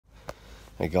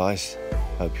Hey guys,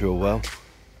 hope you're all well.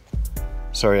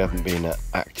 Sorry I haven't been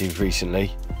active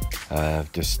recently.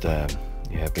 I've just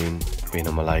been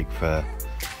on my lake for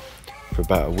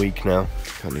about a week now.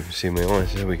 Can't even see my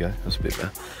eyes. There we go. That's a bit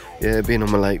better. Yeah, been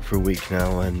on my lake for a week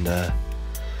now, and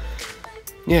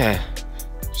yeah,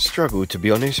 struggled to be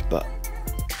honest, but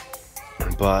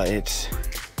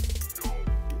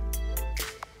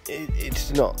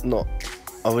it's not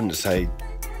I wouldn't say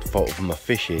fault of my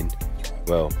fishing.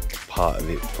 Well, part of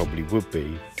it probably would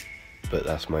be, but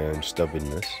that's my own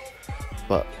stubbornness.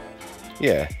 But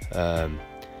yeah,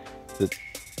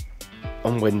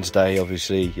 on Wednesday,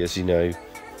 obviously, as you know,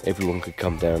 everyone could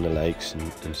come down the lakes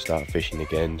and start fishing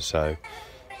again, so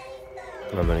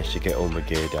I managed to get all my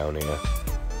gear down here,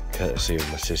 courtesy of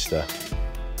my sister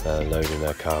loading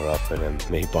her car up, and then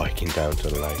me biking down to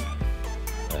the lake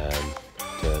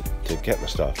to get my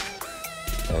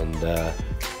stuff. And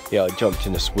yeah, I jumped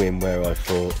in a swim where I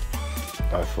thought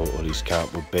all these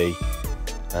carp would be,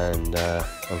 and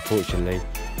unfortunately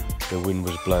the wind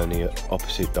was blowing the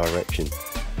opposite direction.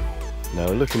 Now,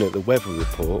 looking at the weather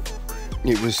report,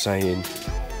 it was saying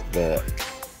that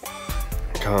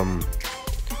come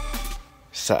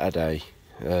Saturday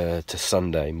to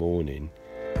Sunday morning,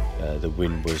 the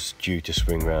wind was due to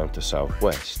swing round to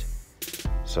southwest.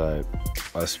 So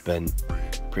I spent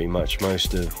pretty much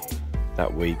most of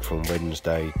that week from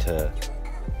Wednesday to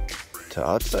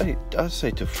I'd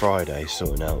say to Friday,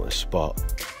 sorting out a spot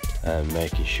and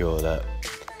making sure that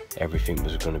everything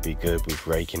was going to be good with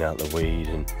raking out the weed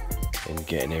and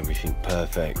getting everything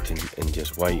perfect, and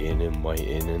just waiting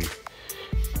and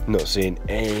not seeing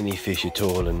any fish at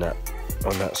all on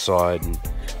that side. And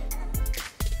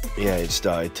yeah, it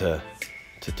started to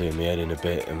do me head in a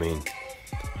bit. I mean,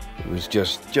 it was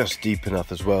just deep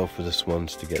enough as well for the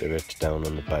swans to get their heads down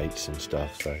on the baits and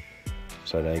stuff,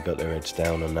 so they got their heads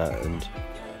down on that, and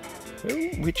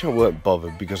which I weren't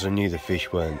bothered, because I knew the fish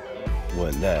weren't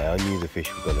there. I knew the fish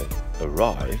were going to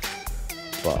arrive,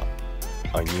 but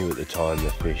I knew at the time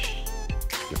the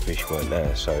fish weren't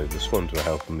there, so the swans were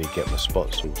helping me get my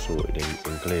spots all sorted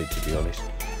and cleared, to be honest.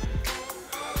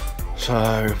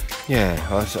 So yeah,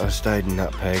 I stayed in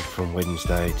that peg from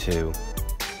Wednesday to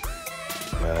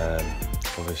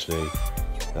obviously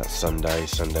that Sunday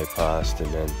passed,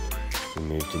 and then we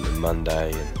moved into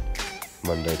Monday, and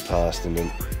Monday passed,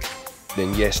 and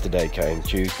then yesterday came,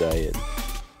 Tuesday,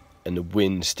 and the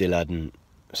wind still hadn't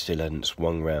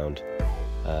swung round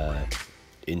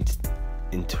in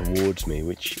towards me,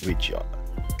 which as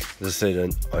I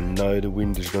said, I know the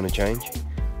wind is going to change,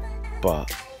 but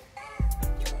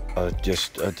I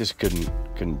just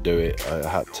couldn't do it. I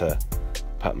had to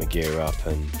pack my gear up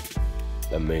and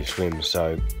move swims.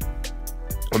 So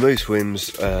I moved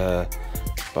swims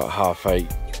about 8:30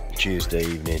 Tuesday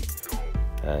evening,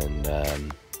 and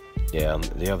yeah, I'm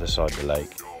at the other side of the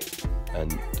lake,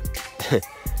 and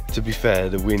to be fair,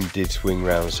 the wind did swing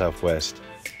round southwest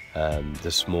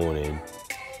this morning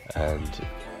and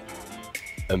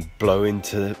blow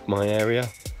into my area,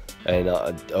 and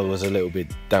I was a little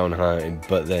bit downhearted,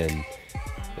 but then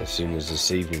as soon as this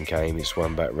evening came, it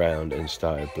swam back round and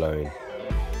started blowing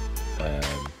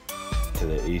to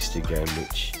the east again,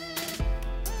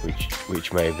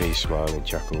 which made me smile and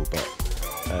chuckle. But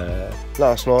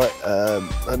last night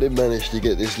I did manage to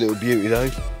get this little beauty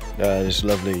though, this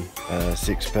lovely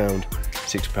 6 pound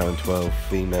 12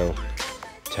 female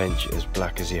tench, as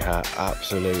black as your hat,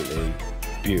 absolutely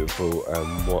beautiful,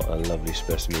 and what a lovely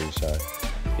specimen. So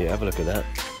yeah, have a look at that,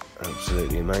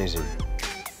 absolutely amazing.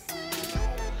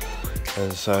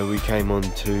 And so we came on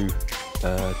to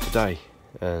today,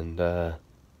 and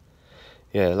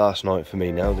yeah, last night for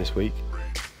me now this week.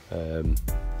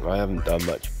 I haven't done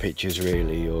much pictures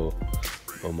really, or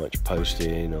much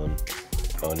posting on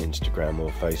Instagram or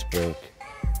Facebook.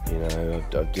 You know,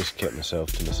 I've just kept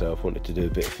myself to myself. Wanted to do a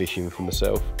bit of fishing for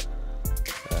myself,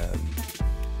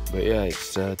 but yeah,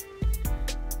 it's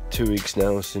 2 weeks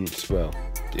now since, well,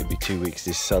 it'll be 2 weeks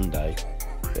this Sunday,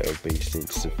 it'll be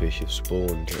since the fish have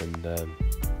spawned, and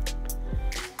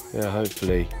yeah,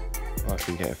 hopefully I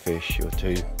can get a fish or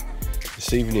two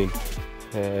this evening.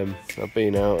 I've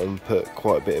been out and put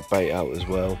quite a bit of bait out as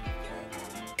well,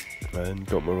 and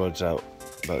got my rods out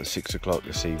about 6 o'clock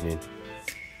this evening,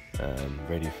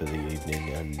 ready for the evening,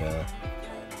 and a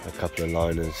couple of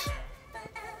liners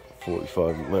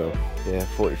 45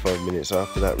 minutes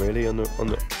after that, really, on the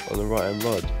right hand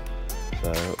rod. So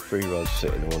I've got 3 rods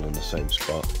sitting all on the same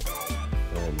spot,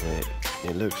 and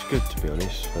it looks good, to be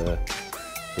honest, for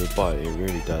a bite. It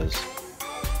really does.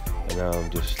 And now I'm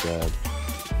just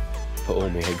put all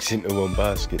my eggs into one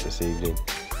basket this evening,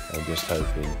 and just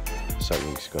hoping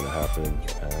something's going to happen,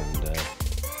 and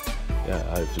yeah,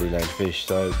 hopefully land fish.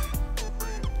 So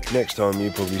next time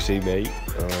you probably see me,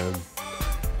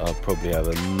 I'll probably have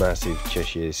a massive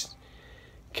Cheshire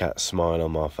cat smile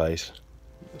on my face,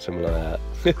 something like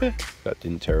that. That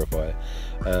didn't terrify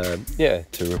her. Yeah,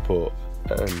 to report,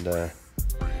 and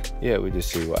yeah, we'll just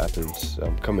see what happens.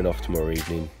 I'm coming off tomorrow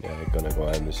evening, gonna go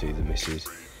home and see the missus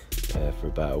for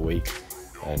about a week,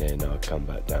 and then I'll come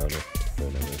back down for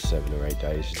another 7 or 8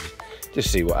 days, just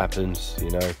see what happens,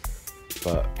 you know.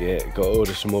 But yeah, got to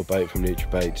order some more bait from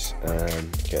NutriBaits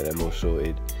and get them all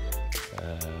sorted.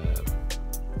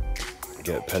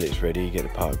 Get the pellets ready, get the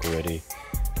particle ready,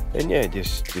 and yeah,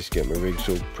 just get my rigs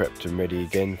all prepped and ready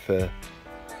again for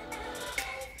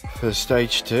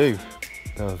stage 2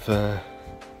 of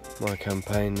my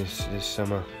campaign this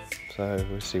summer. So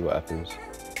we'll see what happens.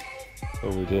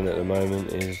 All we're doing at the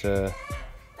moment is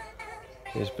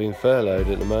being furloughed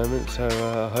at the moment, so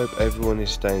I hope everyone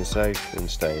is staying safe and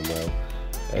staying well.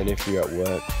 And if you're at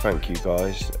work, thank you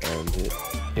guys, and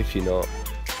if you're not,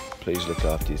 please look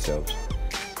after yourselves.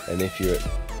 And if you're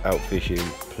out fishing,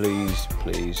 please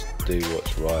do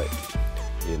what's right,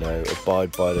 you know,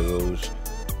 abide by the rules,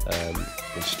 and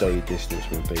stay your distance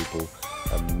from people,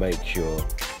 and make sure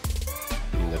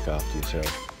you look after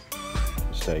yourself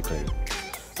and stay clean.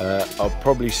 I'll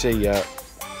probably see you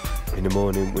in the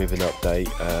morning with an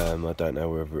update. I don't know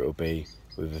whether it'll be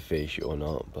with a fish or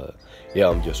not, but yeah,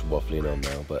 I'm just waffling on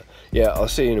now. But yeah, I'll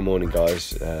see you in the morning, guys.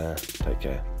 Take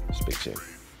care, speak soon.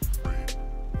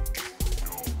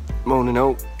 Morning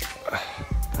all,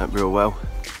 hope you're all well.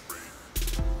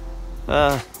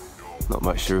 Not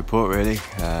much to report really.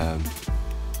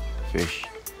 Fish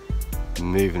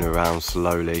moving around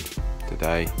slowly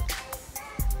today,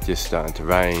 just starting to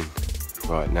rain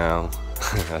right now.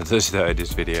 I just started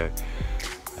this video.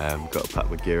 Got to pack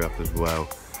my gear up as well,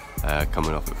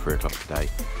 coming off at 3 o'clock today.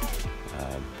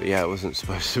 But yeah, it wasn't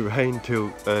supposed to rain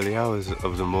till early hours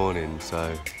of the morning,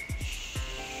 so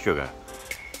sugar.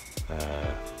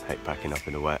 Hate packing up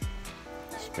in the wet,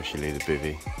 especially the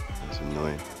bivvy, that's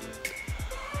annoying.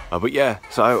 But yeah,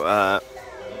 so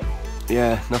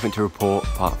yeah, nothing to report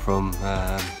apart from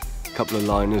a couple of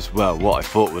liners. Well, what I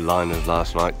thought were liners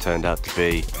last night turned out to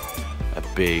be a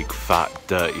big fat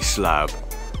dirty slab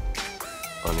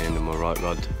on the end of my right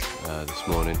rod this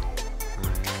morning.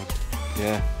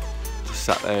 Yeah, just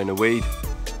sat there in a weed.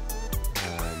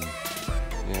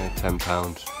 Yeah, £10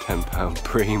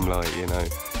 preem, like, you know,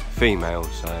 female,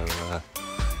 so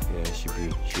yeah, she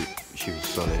was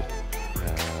solid.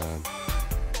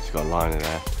 She's got a liner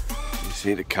there. You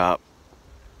see the carp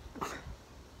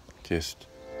just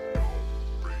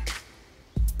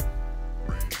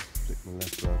flick my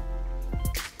left rod.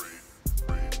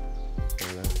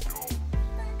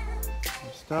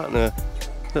 Starting to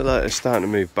look like it's starting to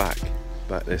move back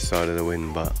this side of the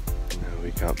wind, but you know,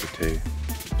 we can't be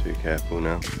too careful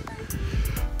now.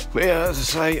 But yeah, as I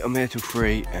say, I'm here till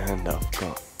 3, and I've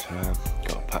got to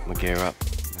pack my gear up.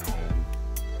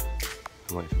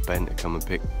 I'm waiting for Ben to come and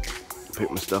pick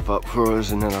my stuff up for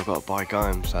us, and then I've got a bike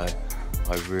home. So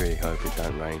I really hope it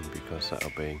don't rain, because that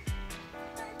will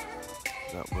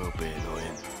be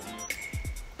annoying.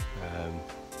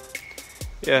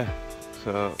 Yeah,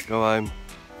 so go home.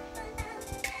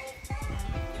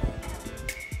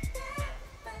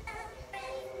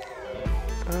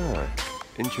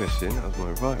 Interesting, that was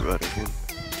my right rod again.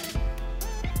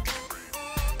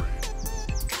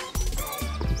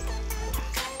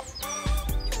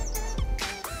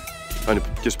 Only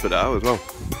just put it out as well.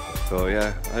 So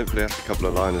yeah, hopefully that's a couple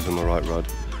of liners on my right rod.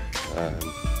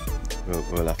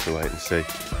 We'll have to wait and see.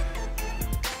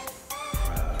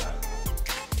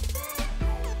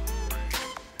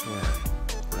 Yeah,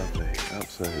 lovely,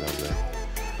 absolutely lovely.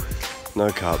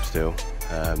 No carp still.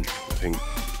 I think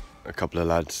a couple of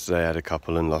lads, they had a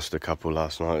couple and lost a couple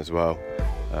last night as well,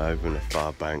 over in the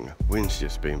far bank. Wind's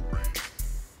just been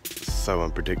so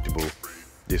unpredictable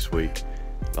this week.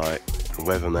 Like, a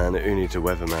weatherman, who needs a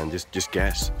weatherman? Just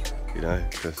guess, you know,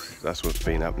 because that's what's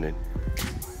been happening.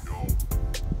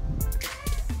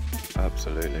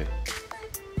 Absolutely.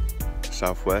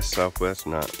 Southwest,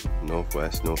 no,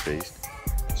 northwest, northeast,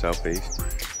 southeast,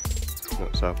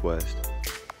 not southwest.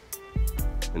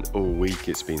 And all week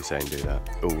it's been saying do that,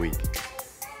 all week.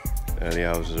 Early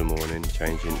hours of the morning,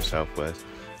 changing to southwest.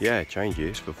 Yeah, it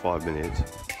changes for 5 minutes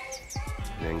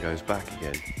and then goes back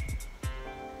again.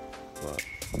 But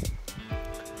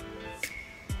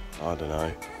I don't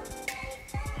know.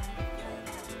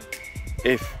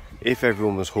 If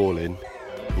everyone was hauling,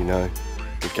 you know,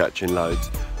 and catching loads,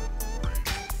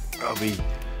 I'll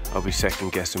be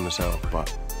second guessing myself.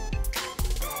 But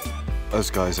us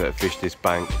guys that have fished this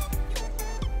bank,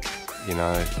 you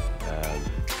know,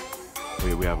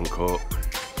 we haven't caught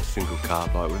a single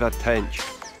carp. Like, we've had tench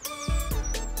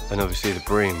and obviously the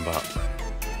bream, but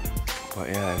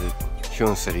yeah,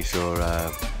 Sean said he saw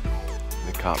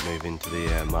the carp move into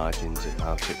the margins at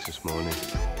 6:30 this morning.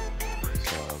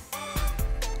 So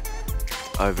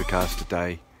overcast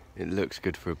today, it looks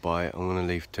good for a bite. I'm going to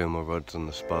leave 2 of my rods on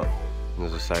the spot, and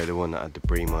as I say, the one that had the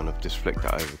bream on, I've just flicked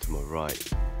it over to my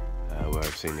right, where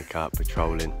I've seen the carp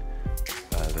patrolling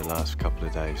the last couple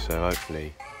of days, so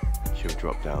hopefully she'll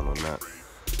drop down on that.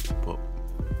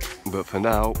 But for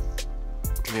now,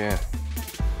 yeah,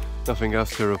 nothing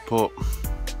else to report.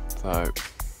 So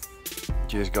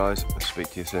cheers guys, I'll speak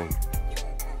to you soon.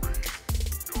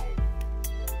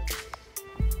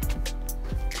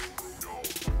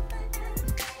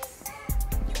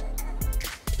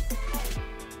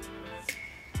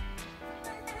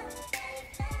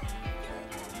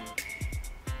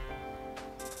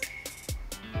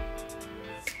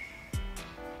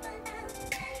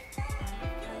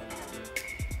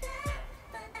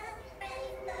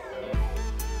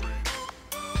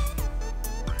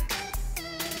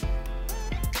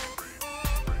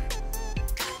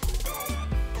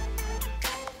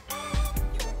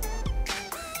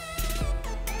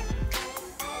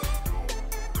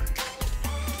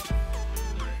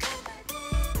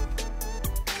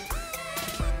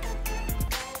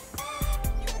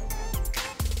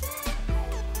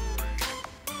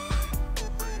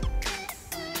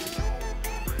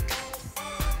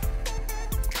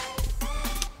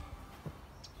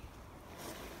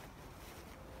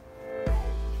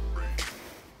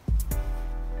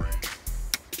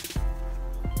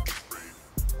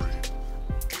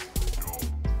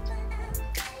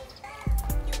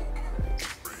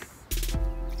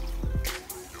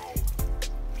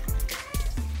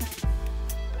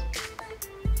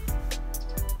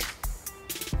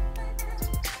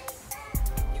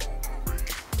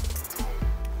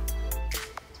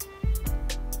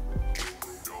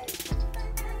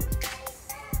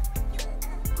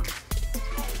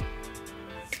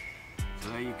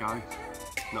 There you go,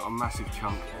 not a massive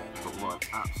chunk, but what an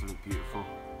absolute beautiful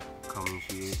common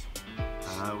she is.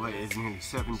 Waited nearly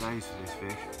 7 days for this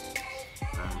fish,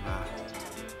 and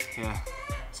yeah,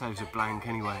 saves a blank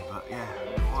anyway, but yeah,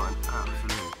 what an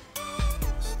absolute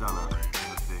stunner of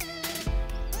a fish.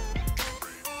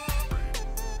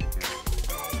 Yeah.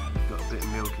 Got a bit of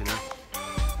milk in her,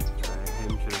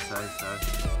 him should I say, so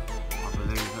I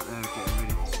believe that they're getting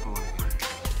ready to spawn again.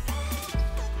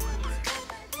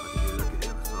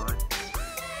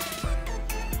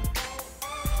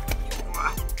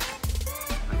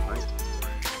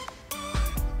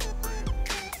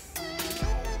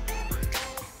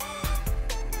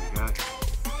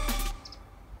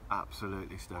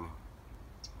 Absolutely stunning.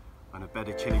 And a bed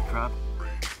of chili crab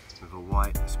with a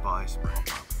white spice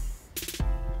popper.